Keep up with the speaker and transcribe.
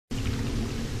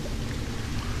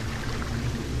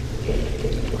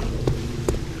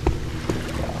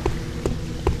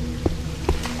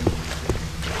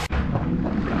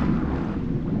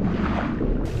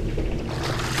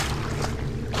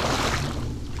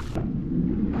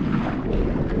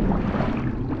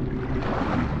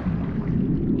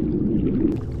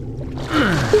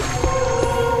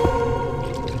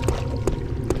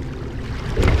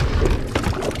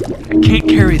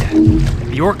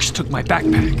orcs took my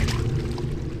backpack.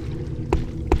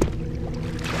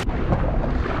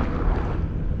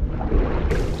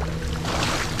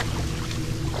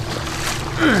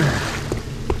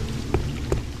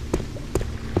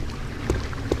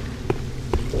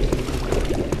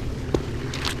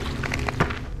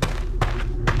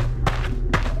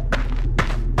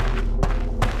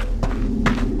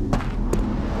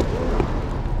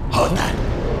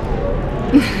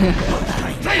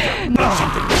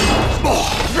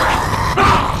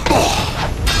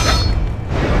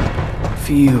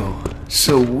 Feel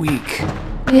so weak.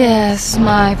 Yes,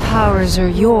 my powers are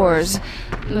yours,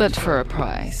 but for a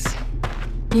price.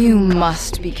 You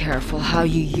must be careful how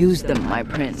you use them, my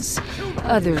prince.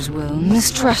 Others will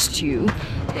mistrust you.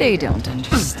 They don't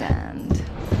understand.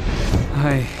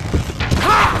 I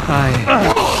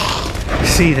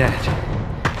see that.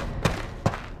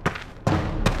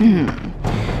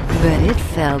 But it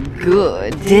felt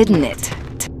good, didn't it?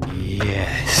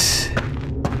 Yes.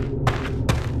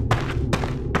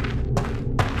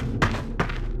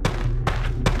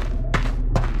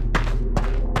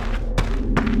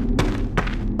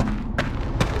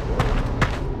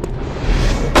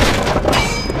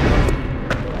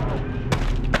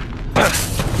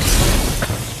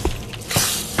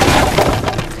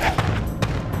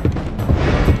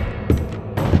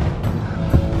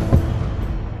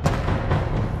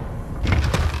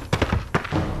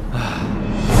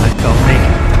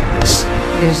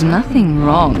 There's nothing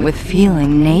wrong with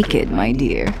feeling naked, my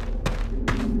dear.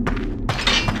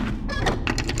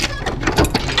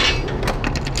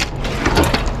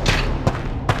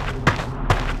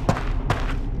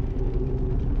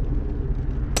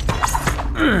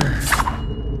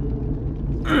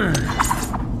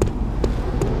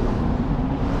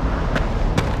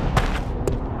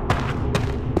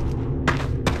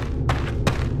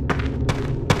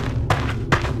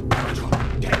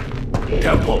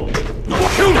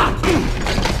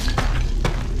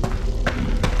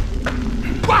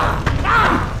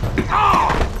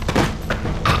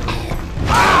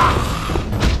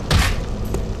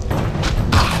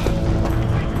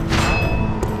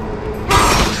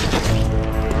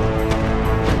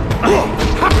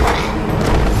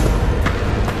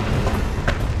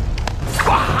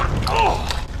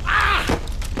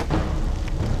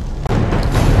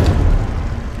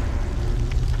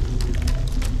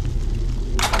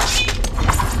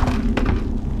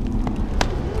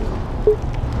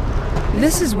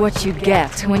 This is what you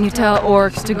get when you tell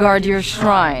orcs to guard your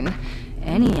shrine.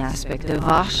 Any aspect of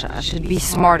Asha should be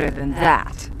smarter than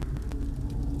that.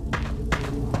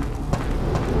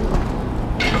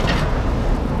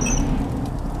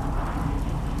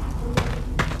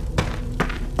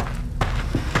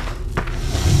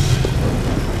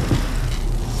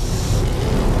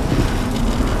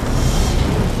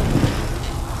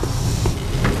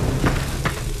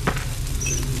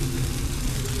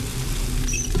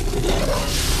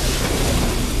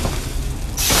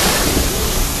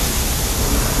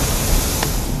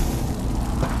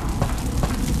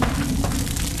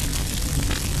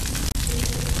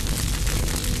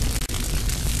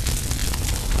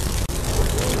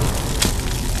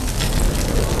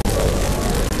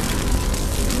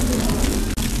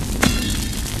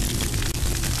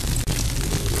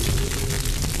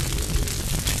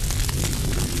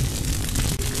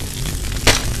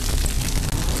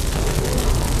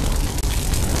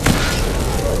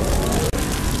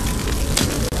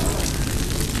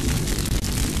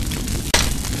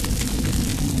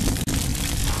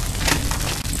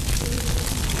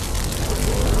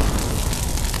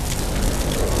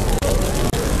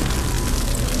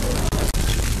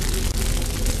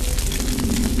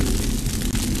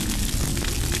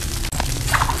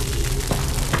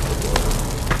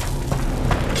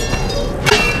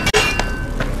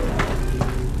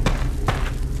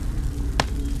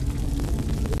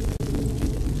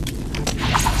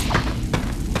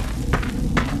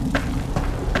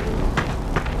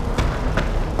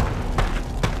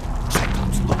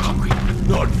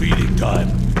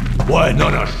 Why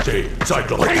not a stay,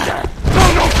 Cyclops?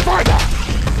 Go no further!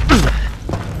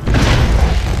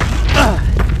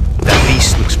 That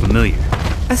beast looks familiar.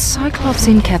 A Cyclops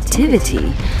in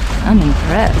captivity? I'm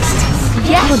impressed.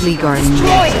 Yes! Probably guarding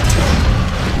Destroy you. it!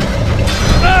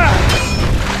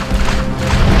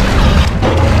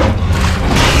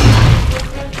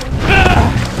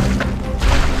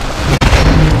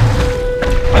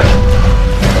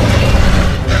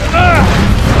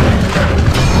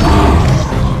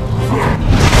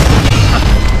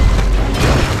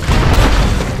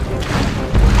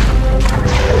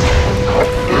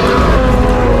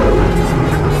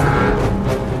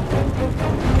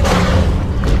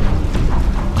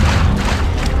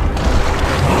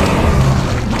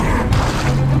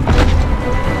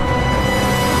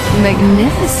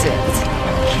 Magnificent.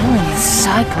 Killing a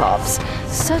Cyclops.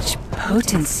 Such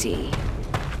potency.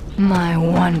 My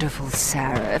wonderful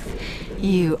Sareth,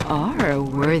 you are a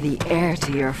worthy heir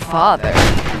to your father,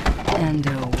 and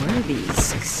a worthy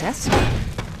successor.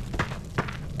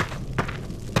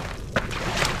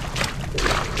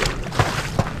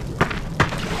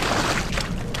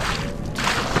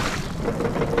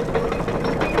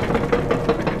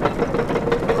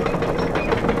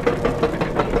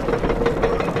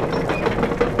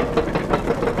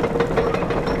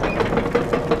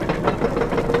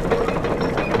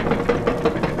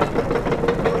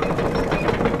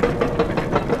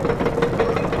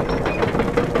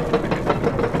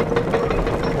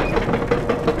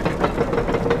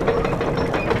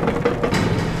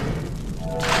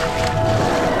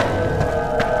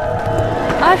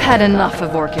 I've had enough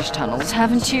of orcish tunnels,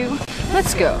 haven't you?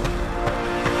 Let's go.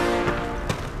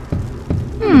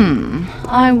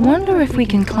 I wonder if we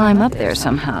can climb up there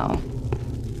somehow.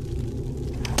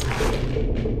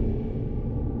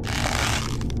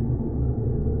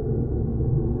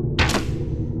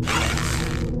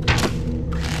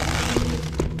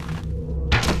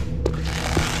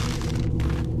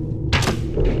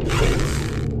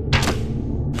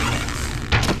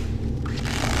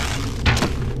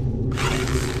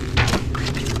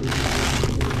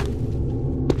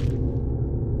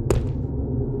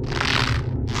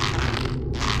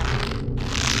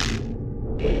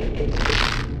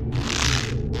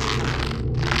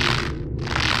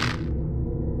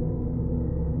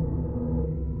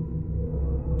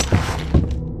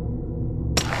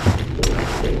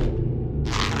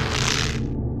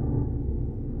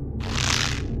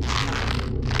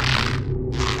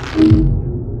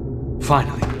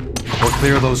 Finally, we'll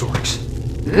clear those orcs.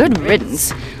 Good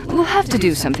riddance. We'll have to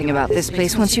do something about this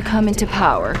place once you come into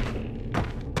power.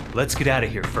 Let's get out of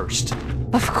here first.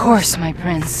 Of course, my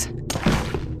prince.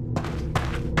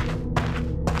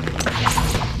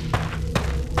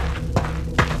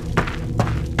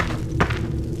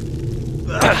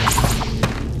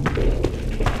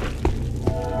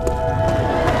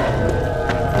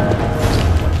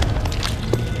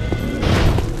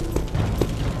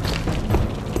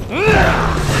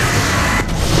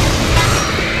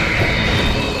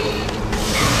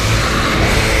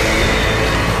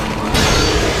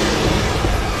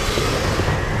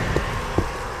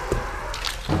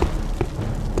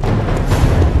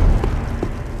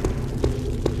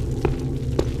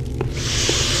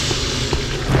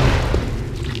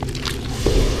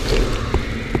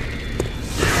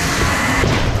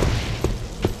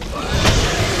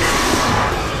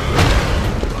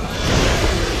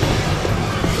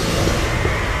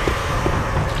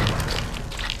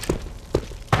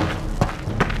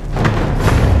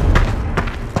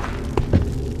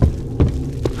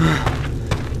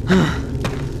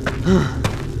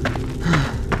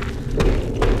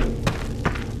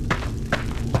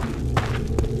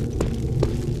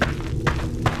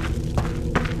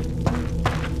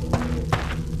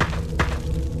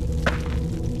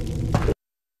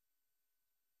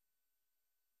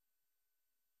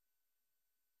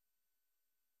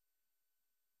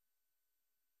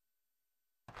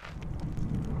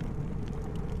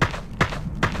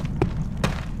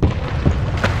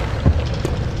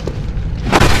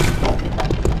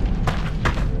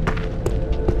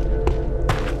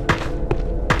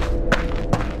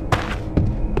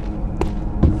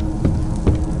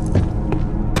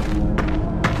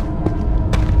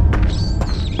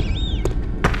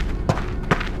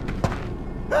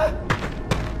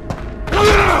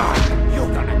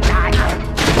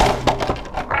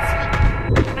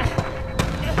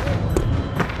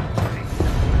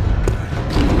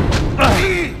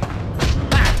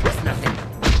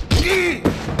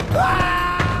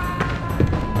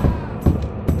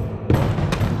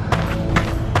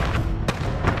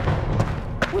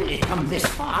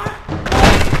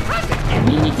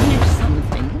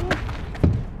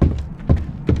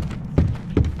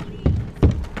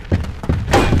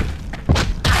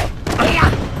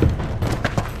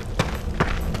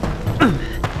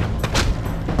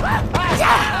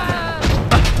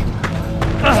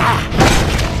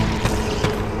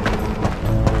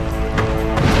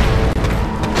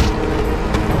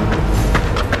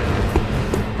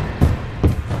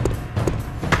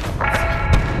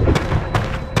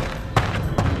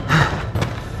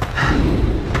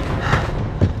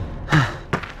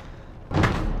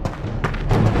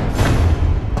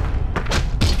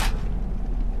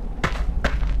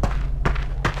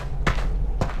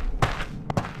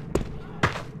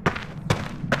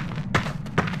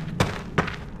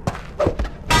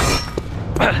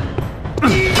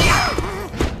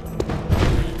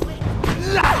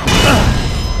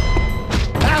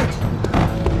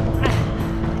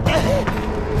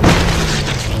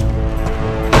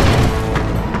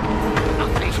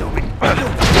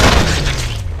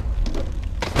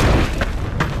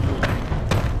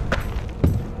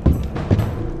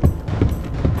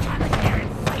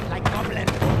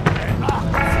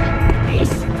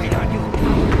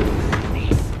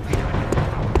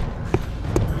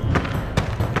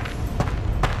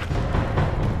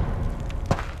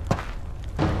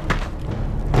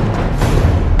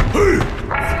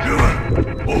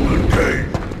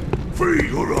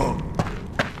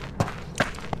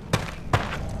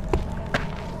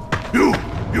 You!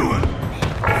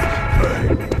 Hey!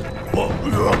 What?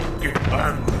 Get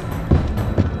angry!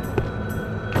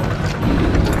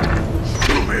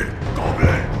 Stupid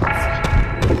goblin!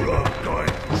 You're not going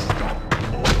to stop.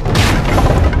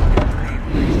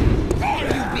 There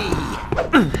you be!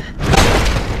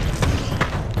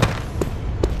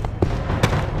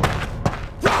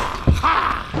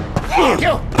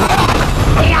 You!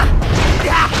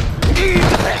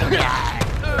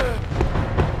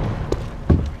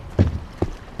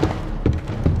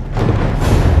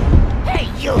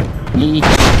 Hey, you!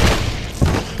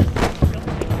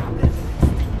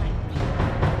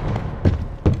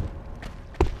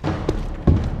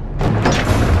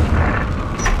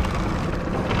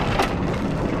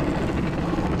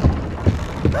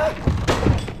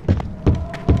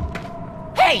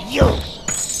 Hey, you!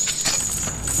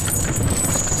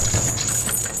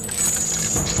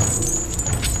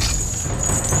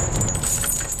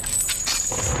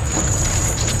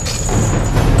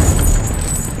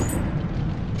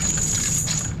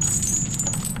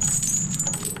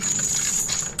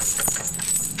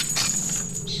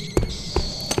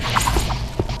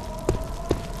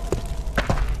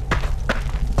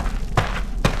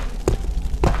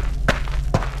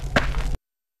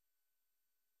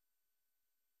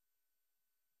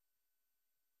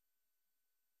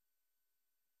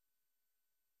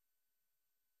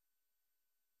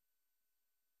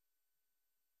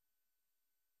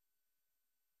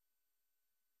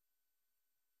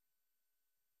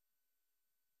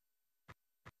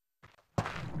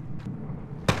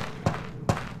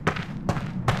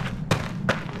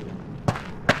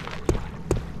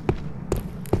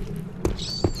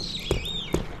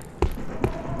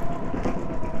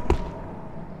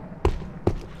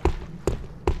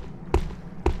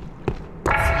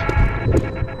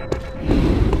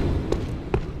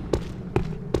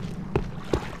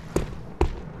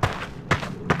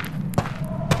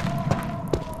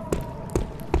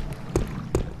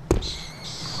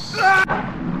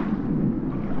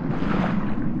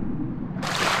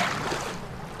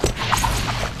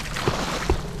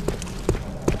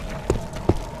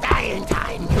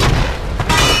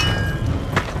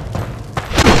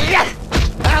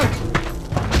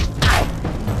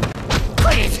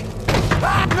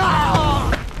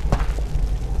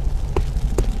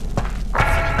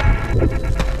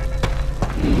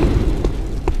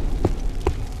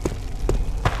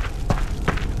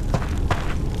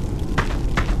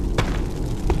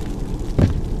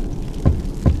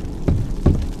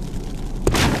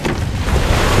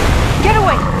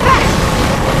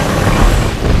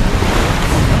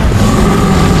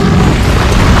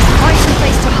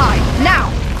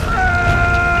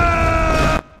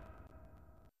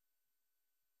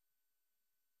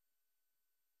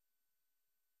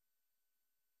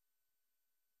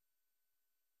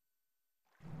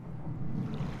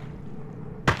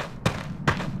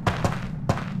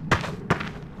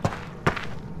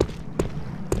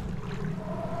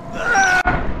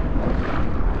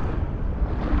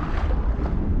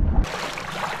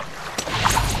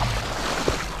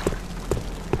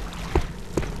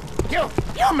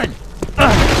 Human!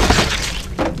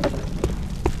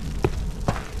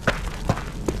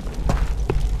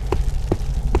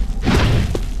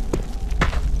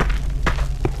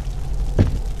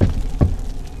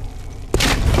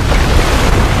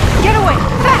 Get away!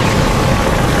 Fast!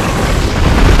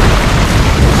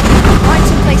 Find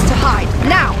some place to hide,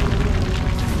 now!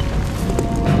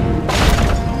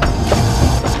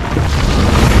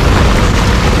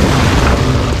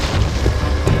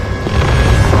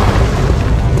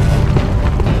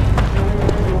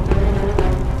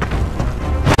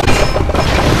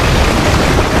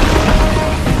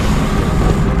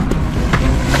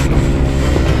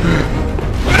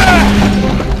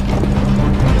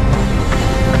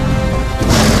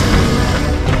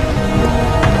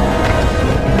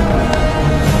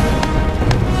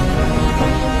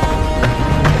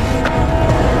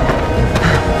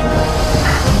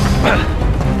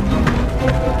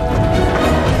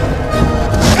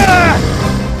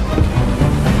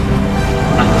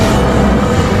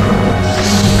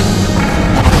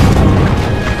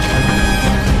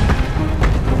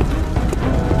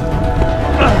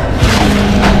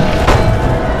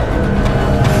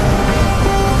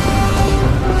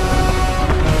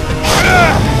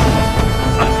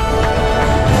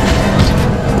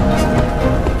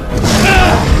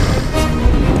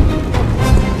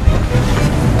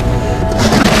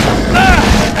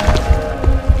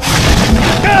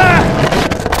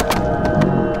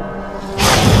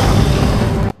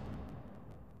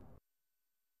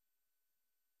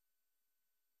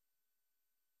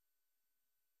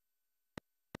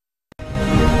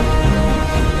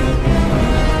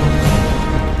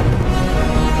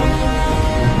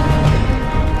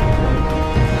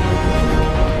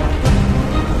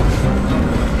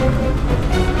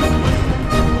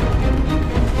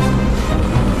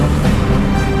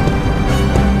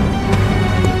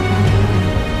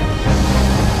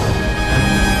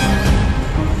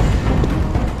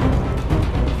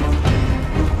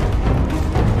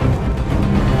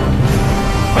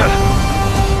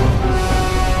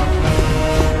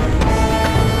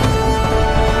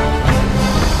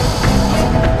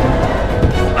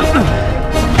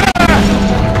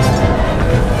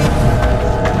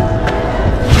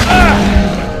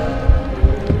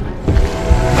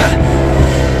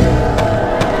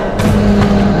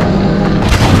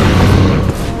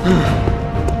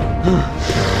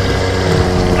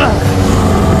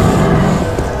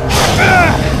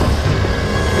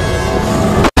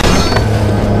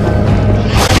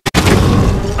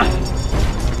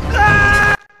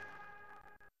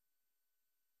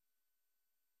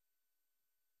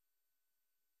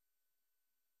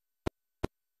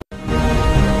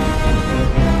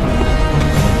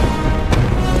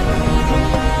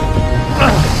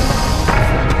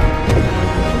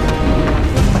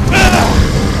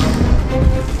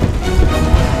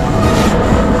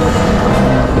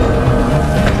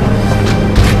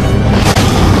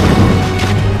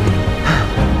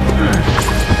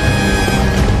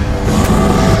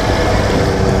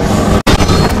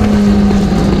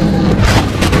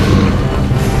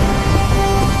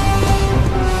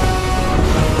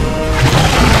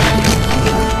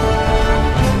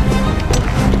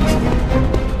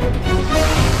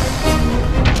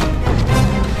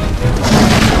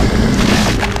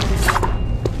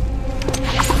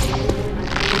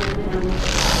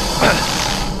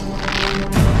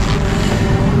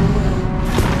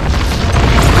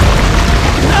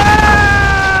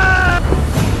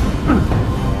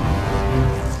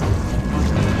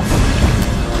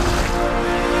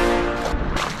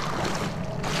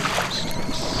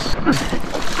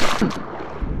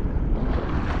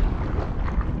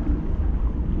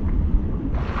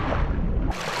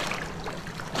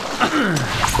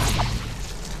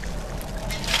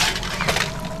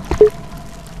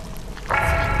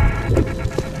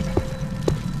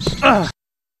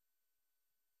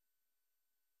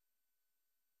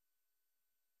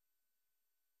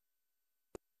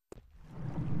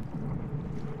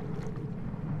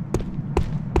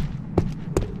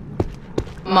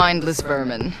 Mindless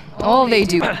vermin. All they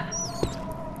do...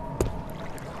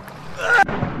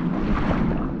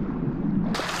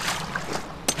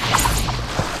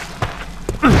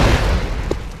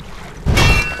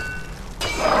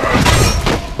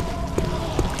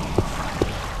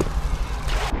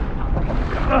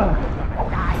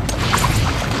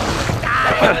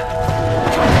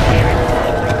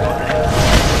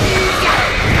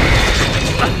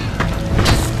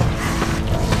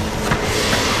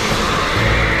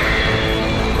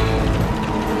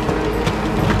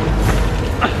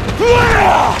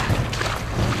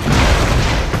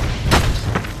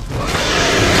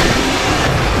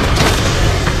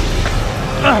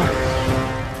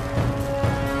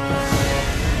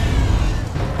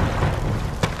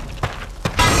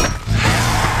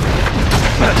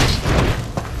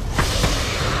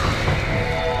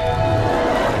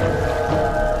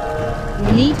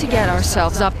 We need to get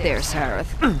ourselves up there, Sareth.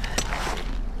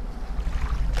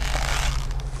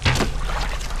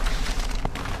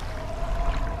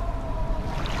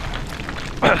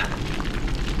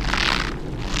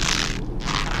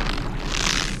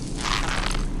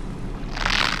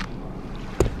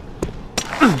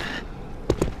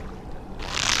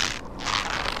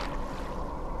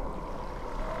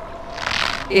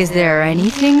 Is there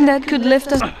anything that could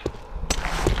lift us?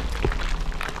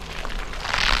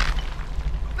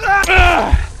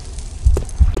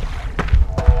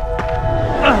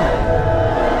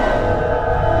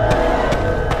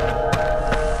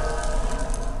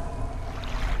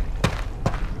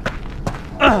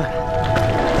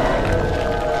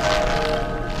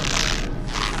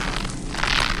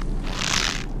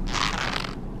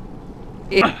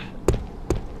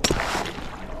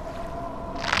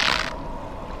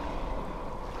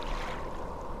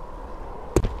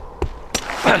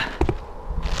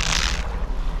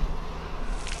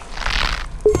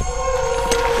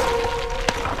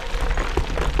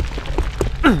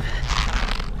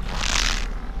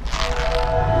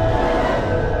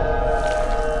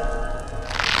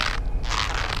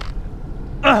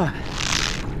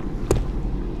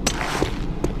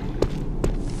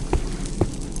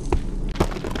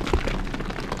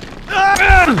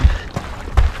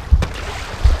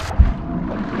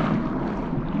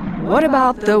 What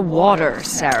about the water,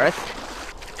 Sareth?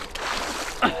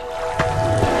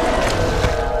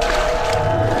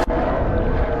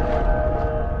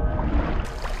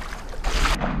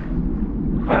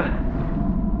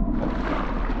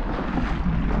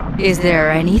 Is there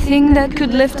anything that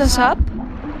could lift us up?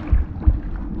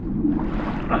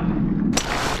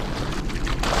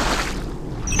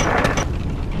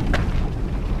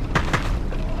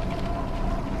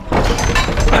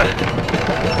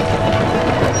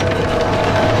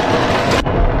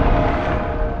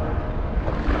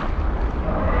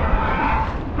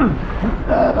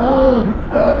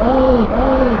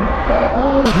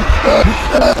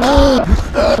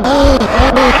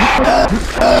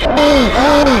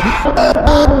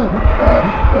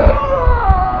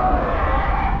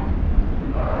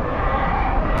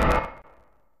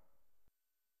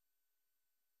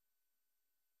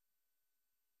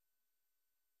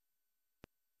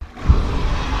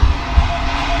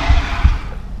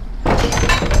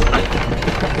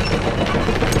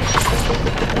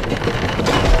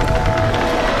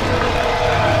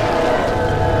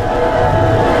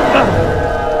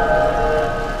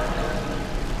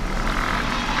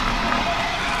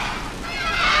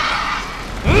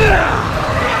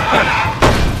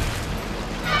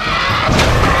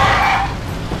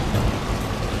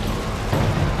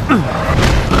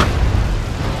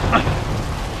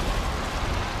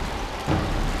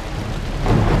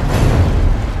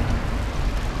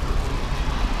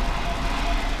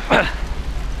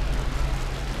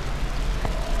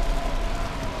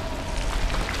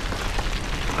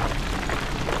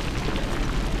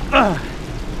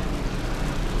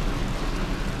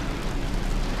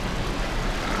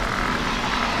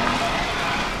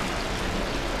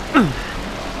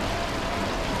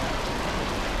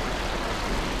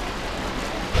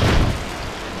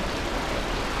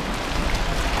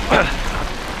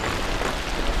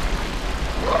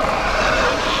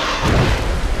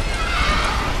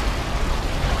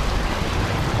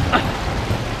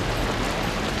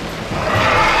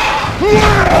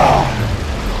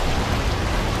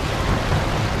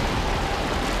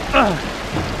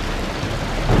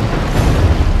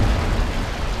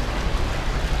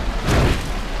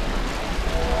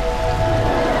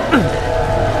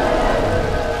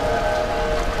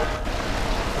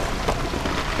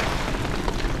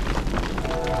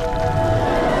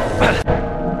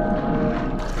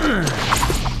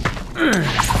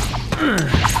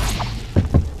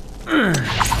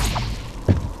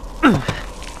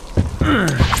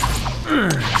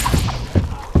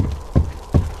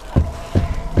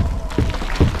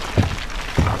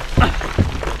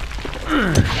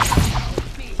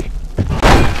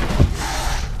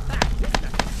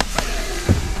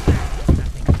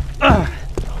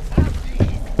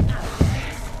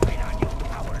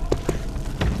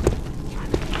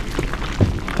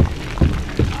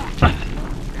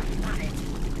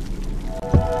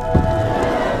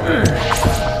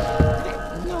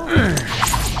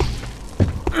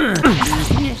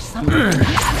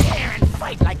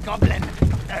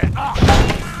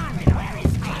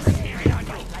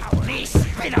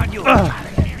 You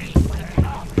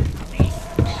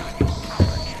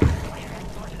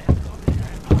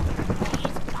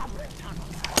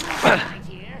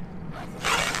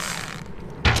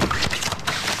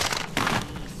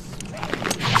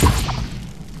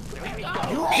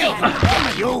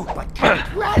but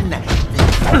can't run.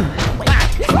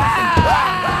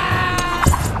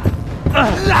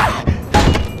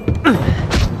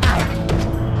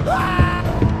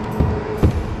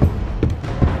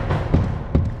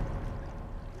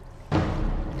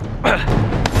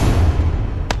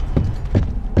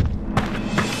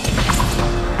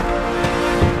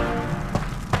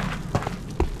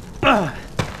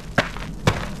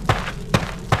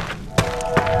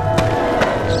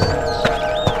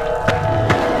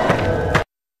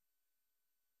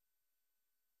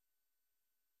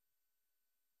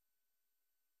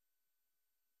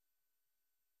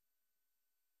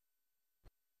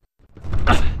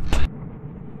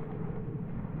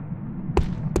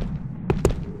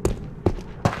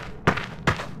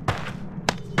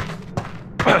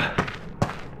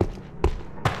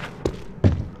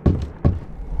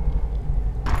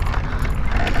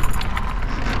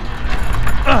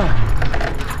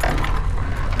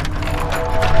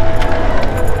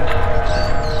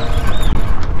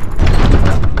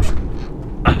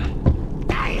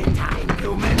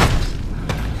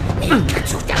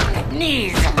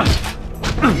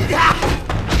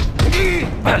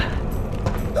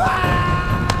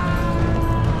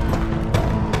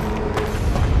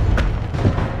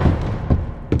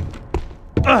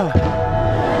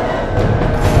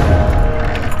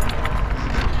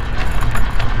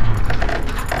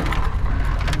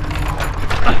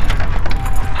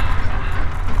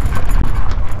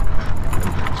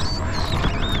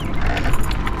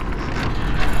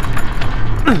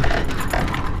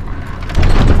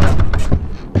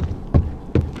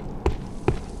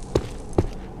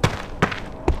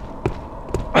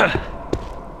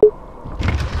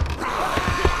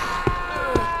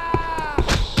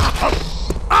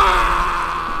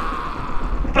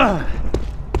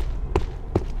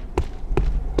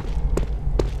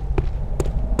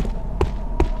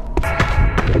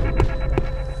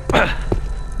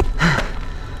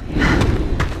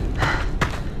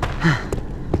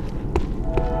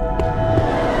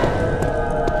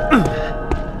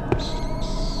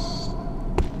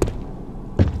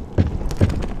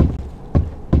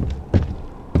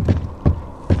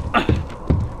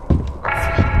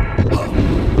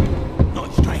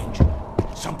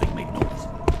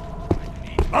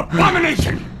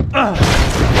 Abomination!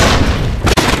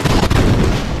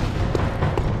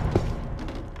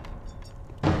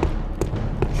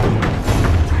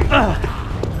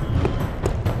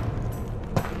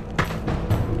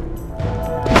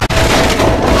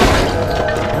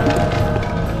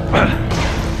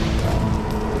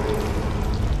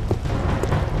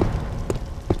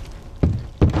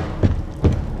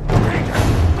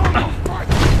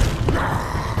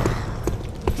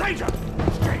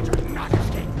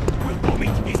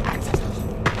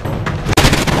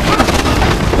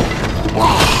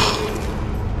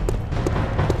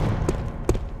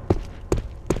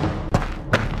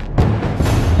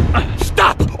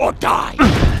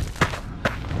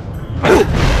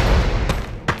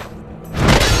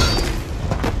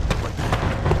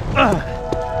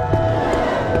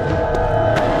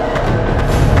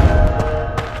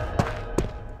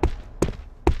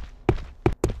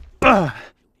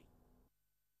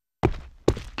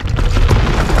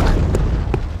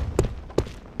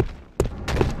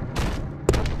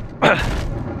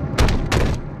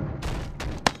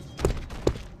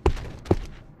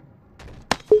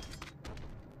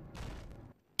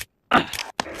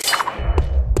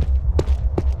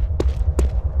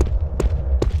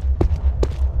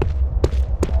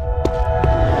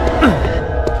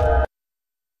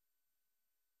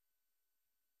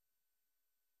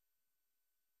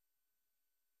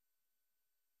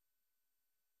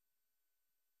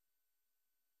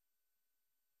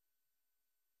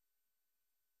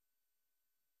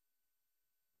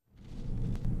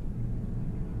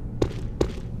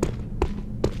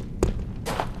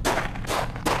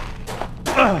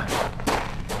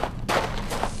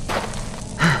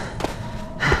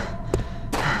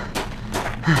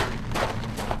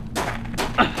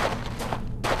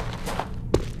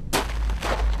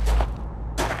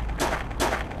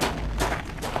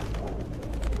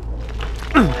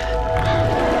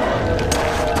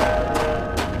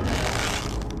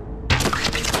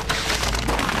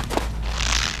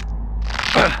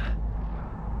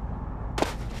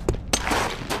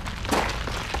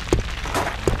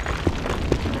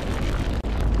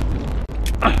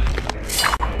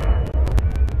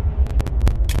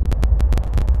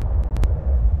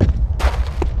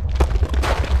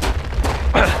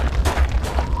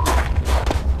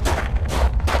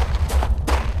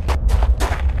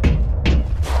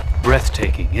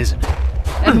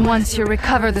 And once you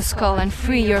recover the skull and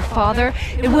free your father,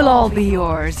 it will all be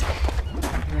yours.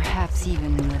 Perhaps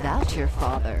even without your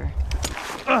father.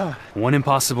 One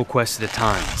impossible quest at a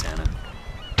time, Anna.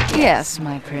 Yes,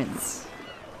 my prince.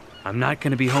 I'm not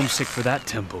gonna be homesick for that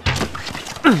temple.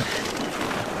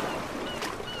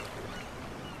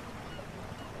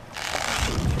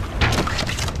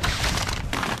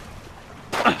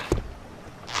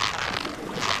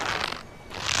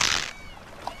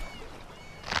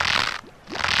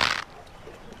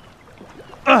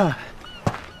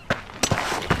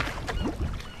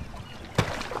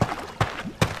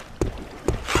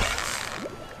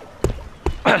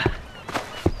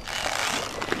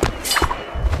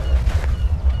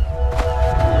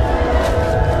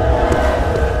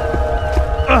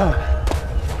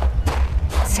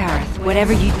 Sareth,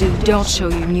 whatever you do, don't show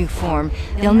your new form.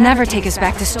 They'll never take us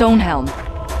back to Stonehelm.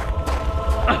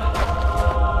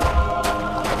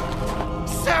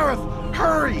 Sareth,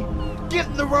 hurry! Get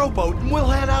in the rowboat and we'll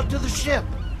head out to the ship.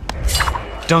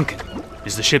 Duncan,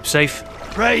 is the ship safe?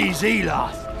 Praise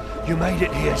Eloth. You made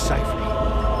it here safely.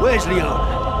 Where's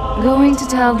Leona? Going to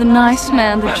tell the nice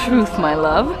man the truth, my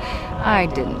love? I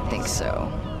didn't think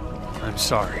so. I'm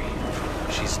sorry.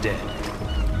 She's dead.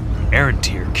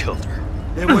 Arentir killed her.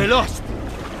 Then we're lost.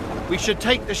 We should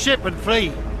take the ship and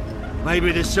flee.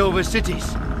 Maybe the Silver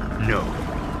Cities. No.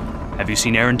 Have you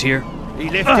seen Arentir? He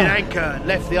lifted anchor and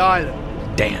left the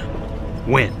island. Damn.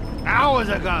 When? Hours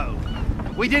ago.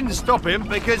 We didn't stop him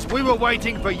because we were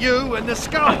waiting for you and the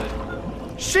skull.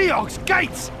 Sheog's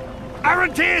gates!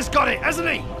 Arentir's got it, hasn't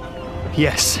he?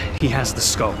 Yes, he has the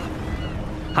skull.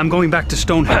 I'm going back to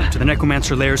Stonehelm, to the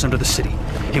necromancer lairs under the city.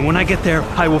 And when I get there,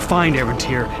 I will find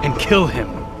Arentir and kill him.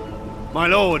 My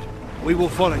lord, we will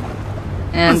follow you.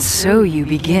 And so you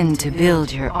begin to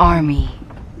build your army.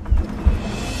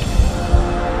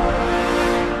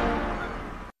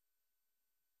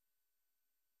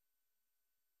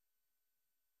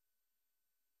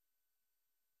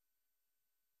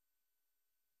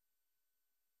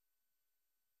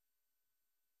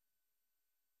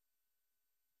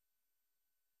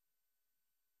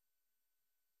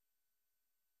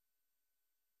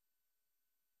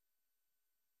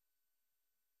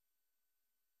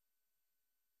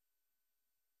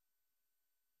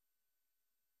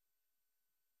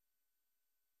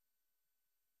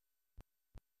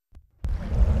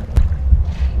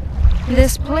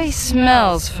 This place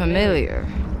smells familiar,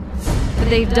 but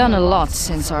they've done a lot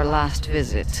since our last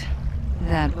visit.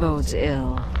 That bodes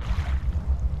ill.